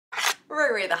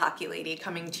Ray the Hockey Lady,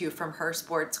 coming to you from her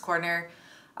sports corner.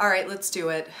 All right, let's do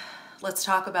it. Let's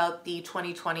talk about the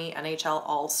 2020 NHL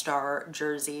All-Star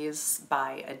jerseys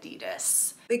by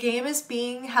Adidas. The game is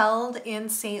being held in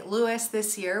St. Louis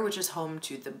this year, which is home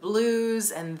to the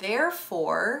Blues, and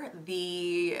therefore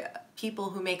the people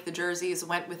who make the jerseys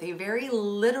went with a very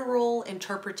literal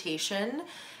interpretation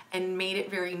and made it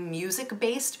very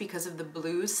music-based because of the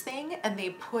blues thing, and they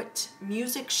put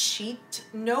music sheet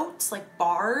notes, like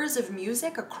bars of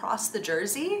music, across the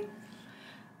jersey.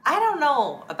 I don't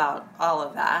know about all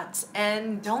of that,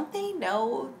 and don't they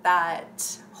know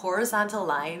that horizontal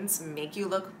lines make you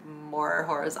look more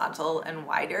horizontal and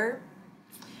wider?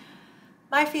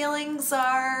 My feelings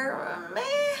are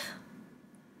meh.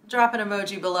 Drop an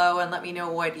emoji below and let me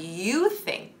know what you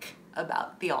think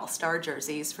about the All-Star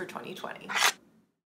jerseys for 2020.